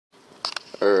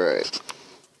Alright,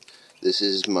 this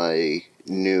is my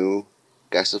new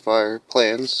gasifier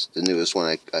plans, the newest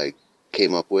one I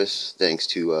came up with thanks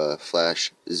to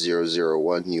Flash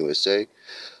 001 USA.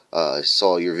 I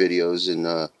saw your videos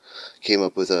and came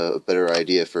up with a better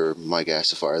idea for my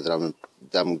gasifier that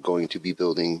I'm going to be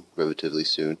building relatively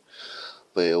soon.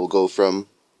 But it will go from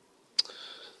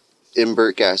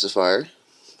invert gasifier,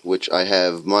 which I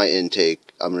have my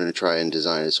intake. I'm going to try and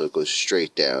design it so it goes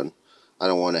straight down. I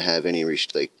don't want to have any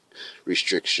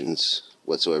restrictions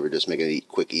whatsoever. Just make it a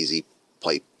quick, easy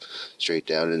pipe straight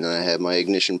down. And then I have my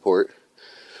ignition port.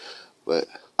 But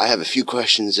I have a few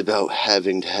questions about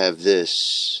having to have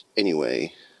this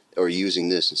anyway, or using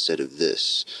this instead of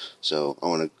this. So I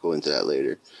want to go into that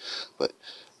later. But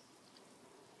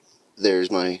there's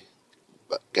my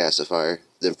gasifier.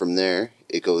 Then from there,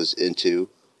 it goes into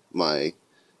my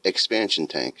expansion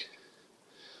tank,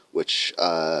 which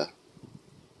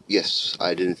yes,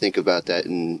 I didn't think about that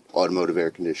in automotive air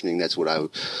conditioning. That's what I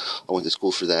went to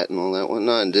school for that and all that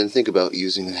whatnot, and didn't think about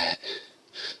using that.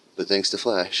 But thanks to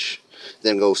Flash,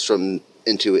 then goes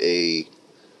into a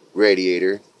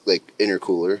radiator, like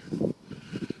intercooler. And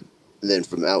then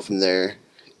from there,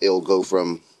 it'll go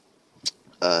from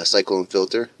a cyclone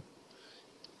filter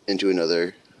into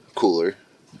another cooler.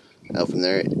 Out from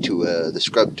there to the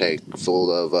scrub tank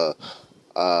full of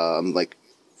like,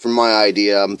 from my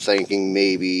idea, I'm thinking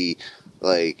maybe,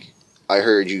 like, I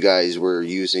heard you guys were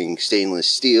using stainless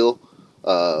steel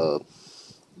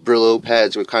Brillo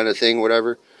pads or kind of thing,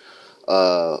 whatever.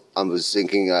 I was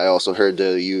thinking I also heard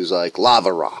they use like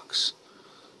lava rocks,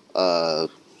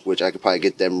 which I could probably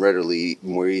get them readily,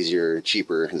 more easier,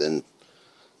 cheaper than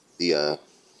the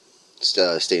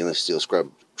stainless steel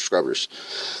scrubbers.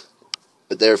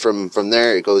 But there, from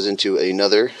there, it goes into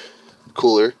another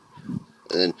cooler,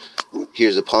 and then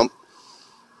here's a pump,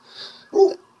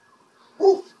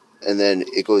 and then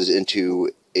it goes into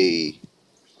a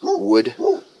wood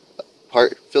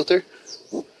part filter.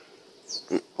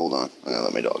 Hold on, I'm gonna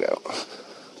let my dog out.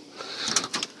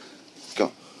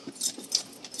 Go.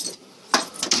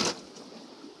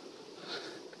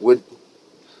 Wood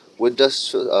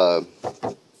dust. God,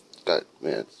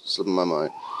 man, it's slipping my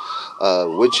mind.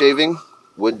 Wood shaving,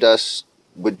 wood dust,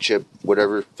 wood chip,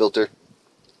 whatever filter.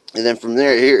 And then from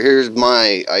there, here's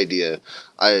my idea.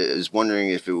 I was wondering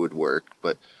if it would work,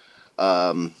 but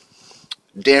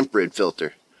damp rid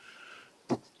filter.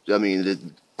 I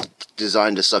mean,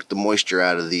 designed to suck the moisture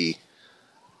out of the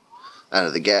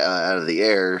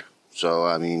air. So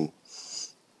I mean,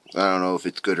 I don't know if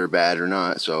it's good or bad or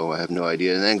not. So I have no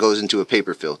idea. And then it goes into a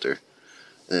paper filter,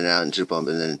 and then out into the pump,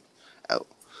 and then out.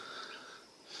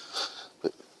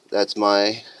 But that's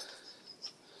my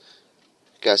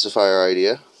gasifier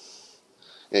idea.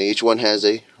 And each one has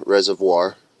a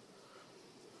reservoir.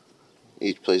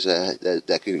 Each place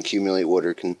that can accumulate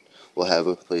water will have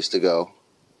a place to go.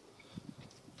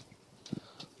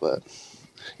 But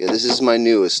yeah, this is my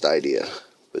newest idea.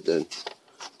 But then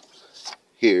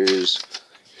here's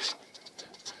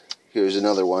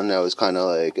another one that was kind of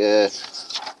like,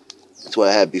 that's what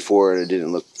I had before, and it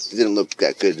didn't look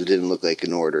that good. It didn't look like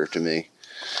an order to me.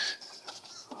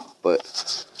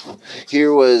 But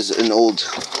here was an old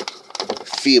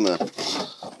f.e.m.a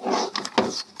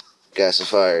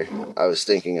gasifier I was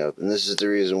thinking of, and this is the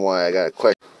reason why I got a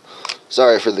question.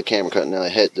 Sorry for the camera cutting out. I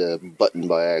hit the button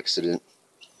by accident.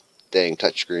 Dang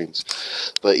touchscreens.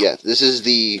 But yeah, this is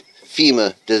the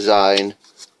f.e.m.a design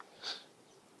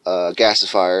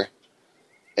gasifier,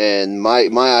 and my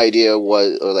idea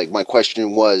was, or like my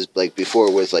question was, like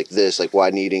before with like this, like why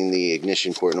needing the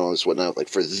ignition port and all this whatnot. Like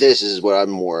for this is what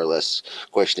I'm more or less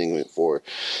questioning it for,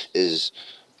 is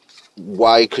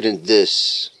why couldn't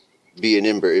this be an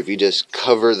invert if you just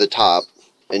cover the top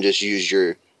and just use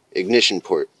your ignition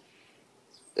port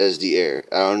as the air?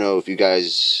 I don't know if you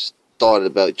guys thought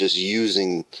about just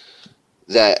using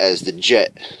that as the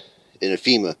jet in a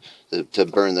f.e.m.a to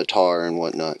burn the tar and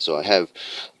whatnot. So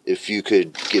if you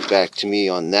could get back to me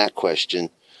on that question,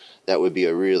 that would be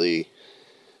a really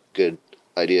good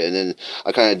idea. And then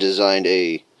I kind of designed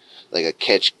a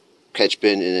catch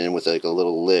bin, and then with like a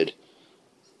little lid,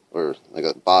 or like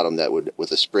a bottom that would,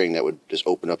 with a spring that would just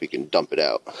open up, you can dump it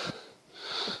out.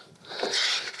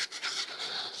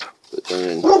 But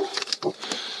then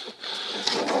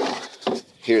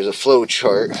here's a flow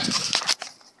chart.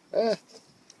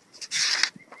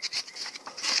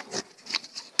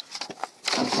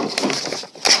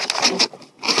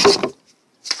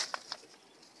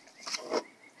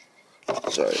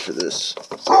 Sorry for this.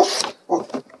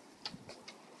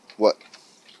 What?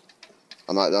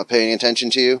 I'm not paying attention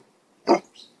to you?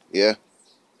 Yeah?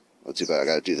 Not too bad, I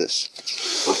gotta do this.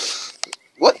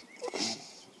 What?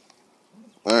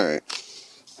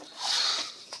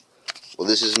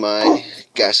 this is my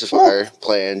gasifier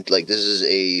plan. Like, this is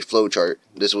a flow chart.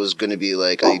 This was going to be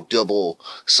like a double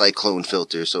cyclone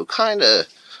filter, so kind of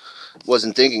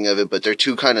wasn't thinking of it, but they're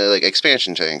two kind of like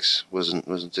expansion tanks. Wasn't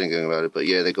thinking about it, but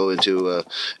yeah, they go into an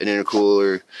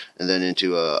intercooler and then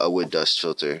into a wood dust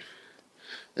filter,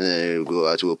 and then it'll go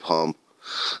out to a pump,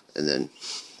 and then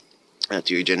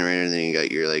after your generator, and then you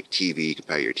got your like TV. You can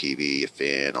power your TV, your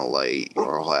fan, a light,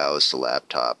 your whole house, a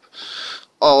laptop,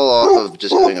 all off of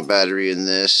just having a battery in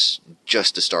this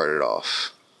just to start it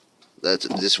off.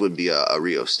 This would be a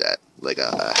rheostat, like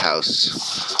a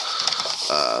house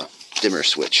dimmer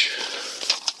switch.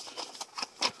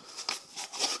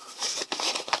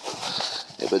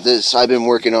 Yeah, but I've been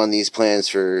working on these plans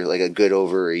for like a good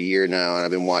over a year now, and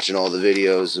I've been watching all the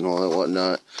videos and all that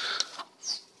whatnot.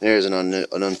 There's an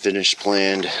unfinished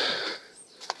plan.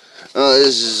 Oh,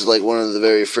 this is like one of the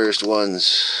very first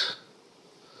ones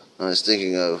I was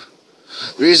thinking of.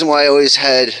 The reason why I always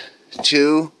had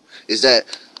two is that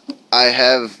I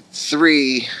have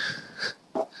three.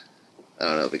 I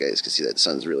don't know if you guys can see that, the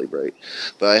sun's really bright,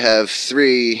 but I have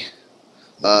three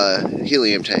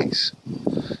helium tanks,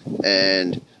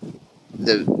 and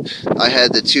I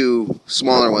had the two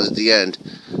smaller ones at the end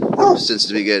since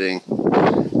the beginning.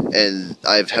 And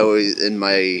and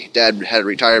my dad had a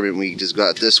retirement week, just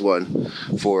got this one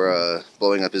for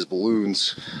blowing up his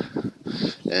balloons,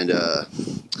 and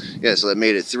yeah, so that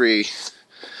made it three.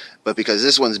 But because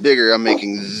this one's bigger, I'm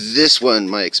making this one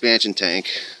my expansion tank,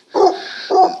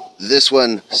 this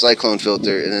one cyclone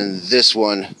filter, and then this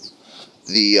one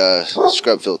the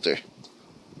scrub filter.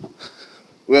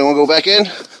 We want to go back in?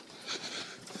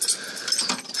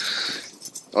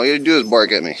 All you gotta do is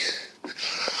bark at me.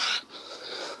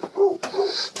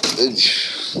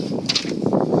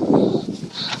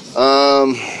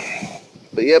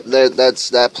 But yep, that's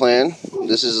that plan.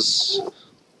 This is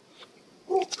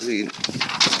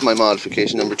my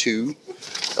modification number 2,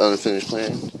 unfinished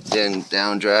plan. Then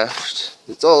downdraft.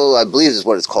 It's all, I believe, is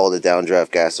what it's called, a downdraft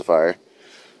gasifier.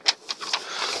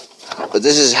 But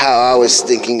this is how I was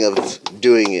thinking of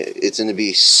doing it. It's going to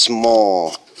be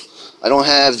small. I don't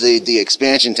have the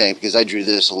expansion tank because I drew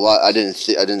this a lot. I didn't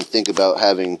think about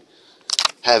having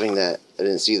that. I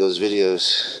didn't see those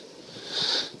videos.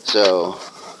 So,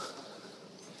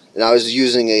 and I was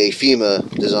using a f.e.m.a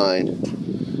design,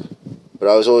 but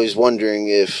I was always wondering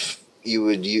if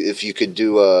you could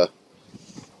do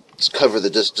just cover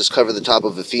the top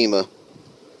of a f.e.m.a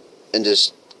and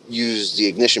just use the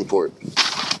ignition port,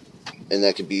 and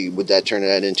that could be, would that turn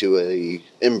that into a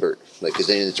invert, like, because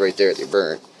then it's right there at the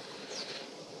burn.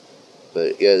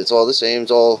 But yeah, it's all the same.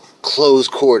 It's all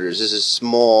closed quarters. This is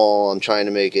small. I'm trying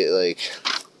to make it like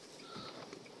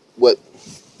what?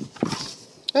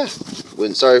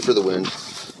 Wind. Sorry for the wind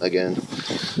again.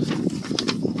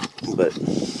 But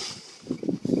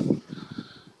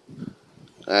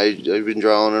I've been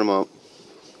drawing them up,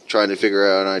 trying to figure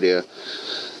out an idea.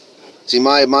 See,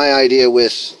 my idea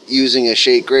with using a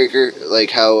shake breaker,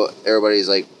 like how everybody's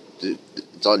like,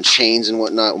 it's on chains and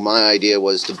whatnot. My idea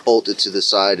was to bolt it to the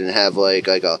side and have like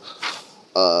a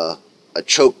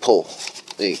choke pull.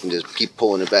 And you can just keep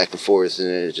pulling it back and forth, and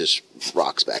it just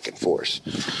rocks back and forth.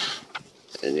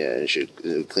 And yeah, it should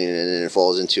clean it, and then it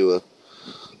falls into a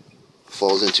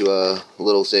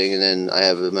little thing, and then I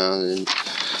have it mounted, and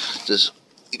just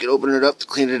you can open it up to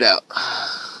clean it out.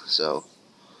 So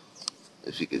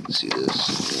if you can see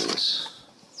this.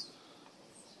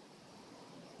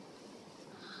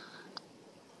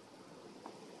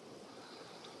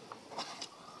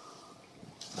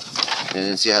 And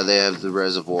then see how they have the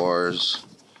reservoirs.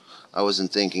 I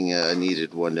wasn't thinking I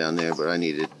needed one down there, but I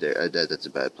needed there. That's a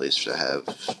bad place to have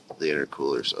the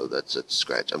intercooler, so that's a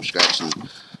scratch. I'm scratching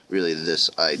really this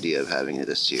idea of having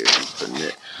this here and putting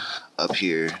it up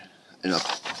here and up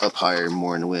higher,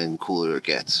 more in the wind, cooler it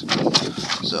gets.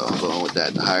 So I'm going with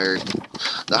that.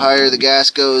 The higher the gas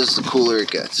goes, the cooler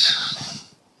it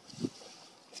gets.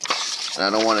 And I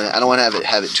don't want to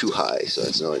have it too high, so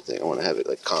that's another thing. I want to have it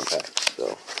like compact.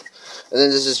 So. And then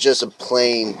this is just a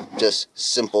plain, just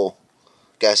simple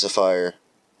gasifier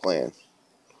plan.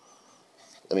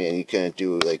 I mean, you can't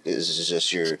do like this. Is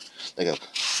just your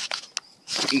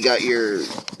you got your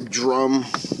drum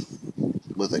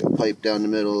with like a pipe down the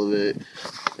middle of it,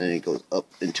 and it goes up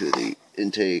into the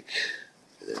intake,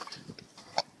 and then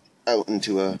out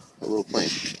into a little plane.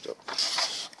 So.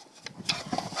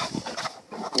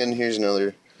 And here's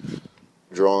another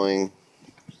drawing.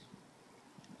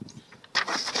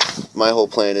 My whole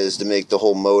plan is to make the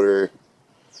whole motor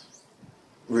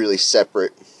really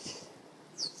separate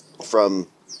from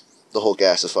the whole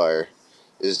gasifier.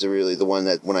 Is the one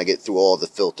that when I get through all the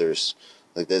filters,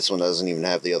 Like this one doesn't even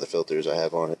have the other filters I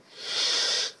have on it.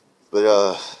 But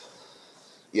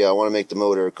yeah, I want to make the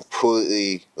motor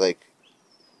completely, like,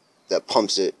 that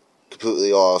pumps it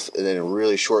completely off, and then a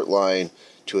really short line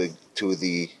to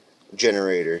the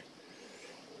generator,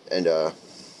 and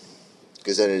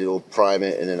because then it'll prime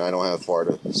it, and then I don't have far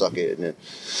to suck it, and then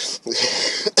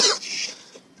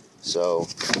so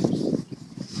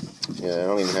yeah, I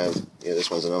don't even have, yeah,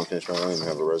 this one's an unfinished one. I don't even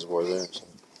have a reservoir there.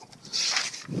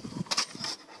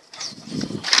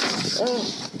 So.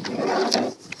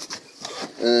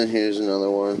 And then here's another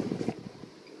one.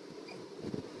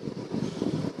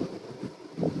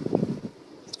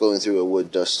 It's going through a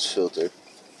wood dust filter.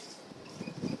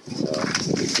 So.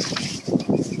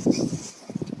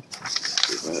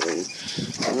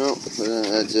 No,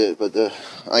 that's it. But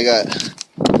I got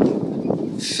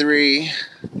 3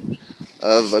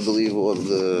 of, I believe, of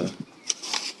the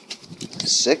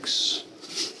 6.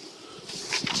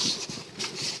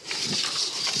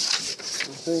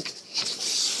 I think.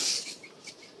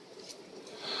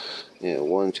 Yeah,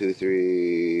 1, 2,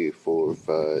 3, 4,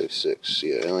 5, 6.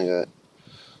 Yeah, I only got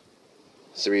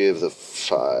 3 of the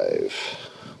 5.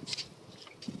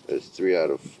 There's 3 out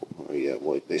of 4. Yeah,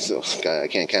 boy, they still, I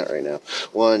can't count right now.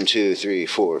 1, 2, 3,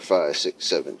 4, 5, 6,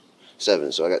 7.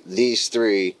 7. So I got these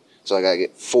 3. So I gotta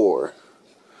get 4.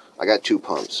 I got 2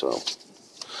 pumps, so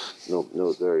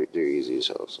no, they're easy.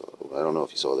 So I don't know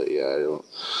if you saw that. Yeah, I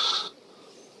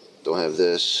don't have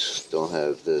this. Don't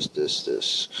have this,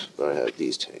 but I have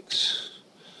these tanks.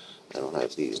 I don't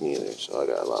have these neither, so I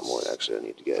got a lot more actually I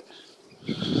need to get.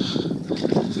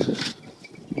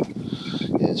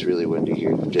 Yeah, it's really windy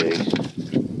here today.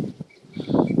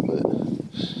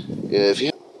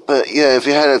 But yeah, if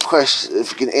you had a question,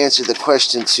 if you can answer the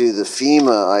question to the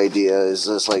f.e.m.a idea, is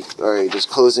just like, all right, just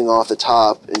closing off the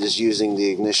top and just using the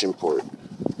ignition port,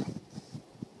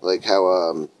 like how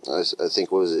I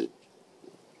think, what was it,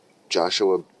 Josh,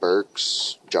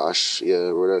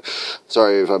 yeah, whatever.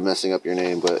 Sorry if I'm messing up your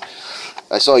name, but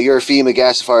I saw your f.e.m.a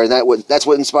gasifier, and that's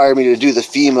what inspired me to do the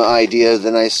f.e.m.a idea.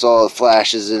 Then I saw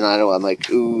flashes, and I'm like,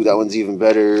 ooh, that one's even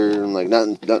better. I'm like,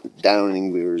 not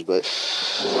downing viewers, but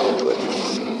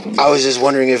I was just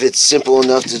wondering if it's simple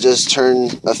enough to just turn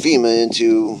a f.e.m.a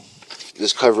into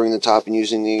just covering the top and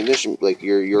using the ignition, like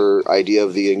your idea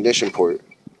of the ignition port.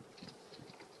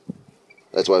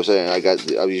 That's what I'm saying. I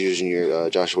was using your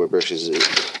Joshua Birch's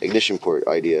ignition port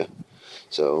idea.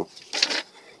 So,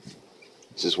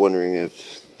 just wondering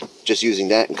if just using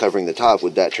that and covering the top,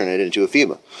 would that turn it into a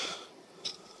f.e.m.a?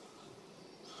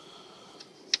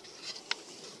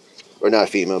 Or not a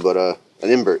f.e.m.a, but an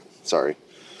invert. Sorry.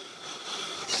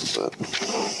 But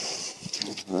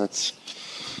that's,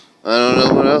 I don't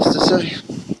know what else to say.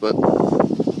 But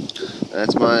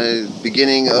that's my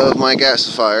beginning of my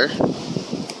gasifier.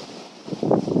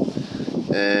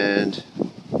 And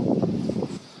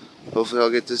hopefully I'll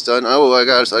get this done. Oh, I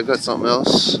got something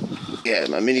else. Yeah,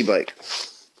 my mini bike.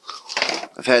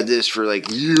 I've had this for like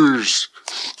years.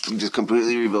 Just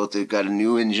completely rebuilt it. Got a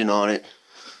new engine on it.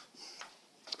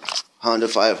 Honda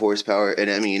 5 horsepower, and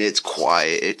I mean, it's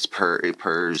quiet. It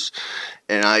purrs.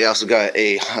 And I also got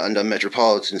a Honda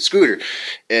Metropolitan scooter,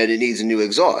 and it needs a new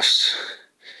exhaust.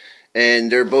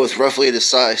 And they're both roughly the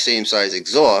same size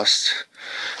exhaust.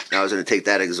 Now I was going to take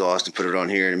that exhaust and put it on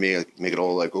here and make it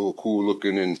all like, oh, cool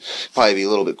looking, and probably be a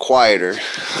little bit quieter.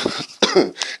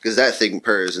 Because that thing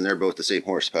purrs, and they're both the same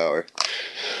horsepower.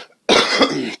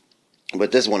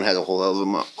 But this one has a whole hell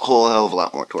of a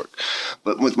lot more torque.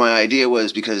 But with my idea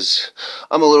was, because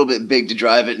I'm a little bit big to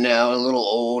drive it now, a little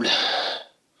old.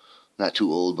 Not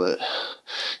too old, but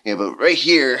yeah. But right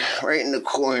here, right in the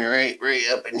corner, right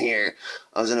up in here,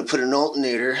 I was going to put an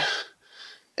alternator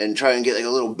and try and get like a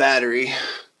little battery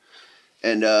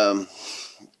and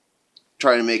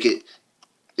try to make it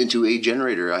into a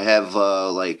generator. I have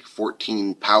like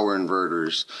 14 power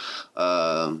inverters.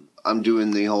 I'm doing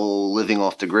the whole living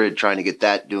off the grid, trying to get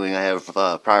that doing. I have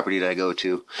property that I go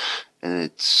to,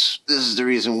 and this is the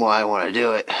reason why I want to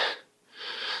do it.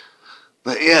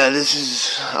 But yeah,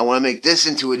 I want to make this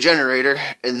into a generator,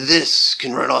 and this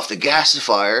can run off the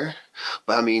gasifier.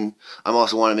 But I mean, I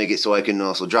also want to make it so I can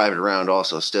also drive it around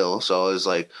also still. So I was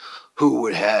like, who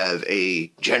would have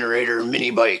a generator mini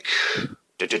bike?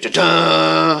 Da, da, da,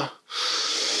 da.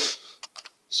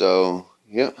 So,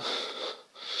 yeah.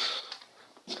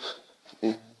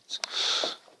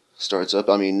 Starts up.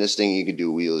 I mean, this thing, you could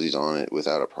do wheelsies on it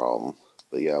without a problem.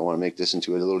 But yeah, I want to make this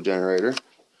into a little generator.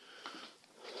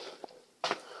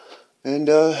 And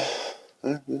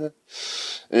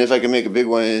if I can make a big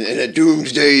one in a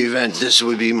doomsday event, this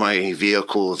would be my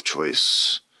vehicle of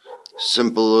choice.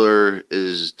 Simpler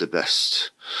is the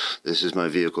best. This is my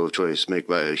vehicle of choice. Make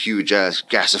by a huge ass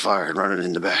gasifier and run it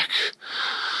in the back.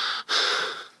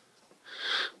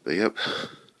 But yep.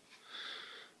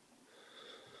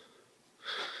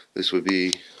 This would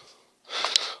be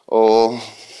all.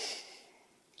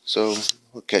 So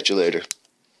we'll catch you later.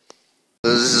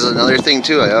 This is another thing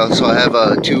too. I also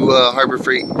have 2 Harbor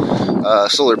Freight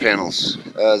solar panels.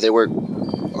 They work,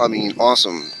 I mean,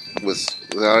 awesome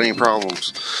without any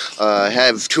problems. I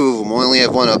have 2 of them. I only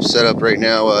have one set up right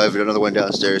now. I have another one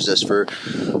downstairs that's for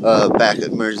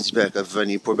emergency backup if I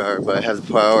need poor power. But I have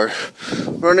the power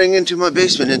running into my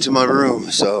basement, into my room.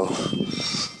 So,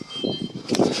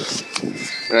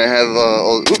 and I have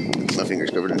my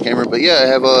fingers covered in the camera. But yeah, I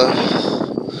have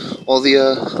all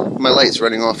the my lights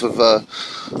running off of the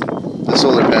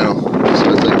solar panel.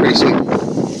 So it's like pretty sweet.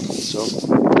 So.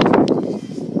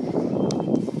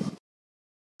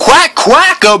 Quack,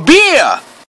 quack, a beer!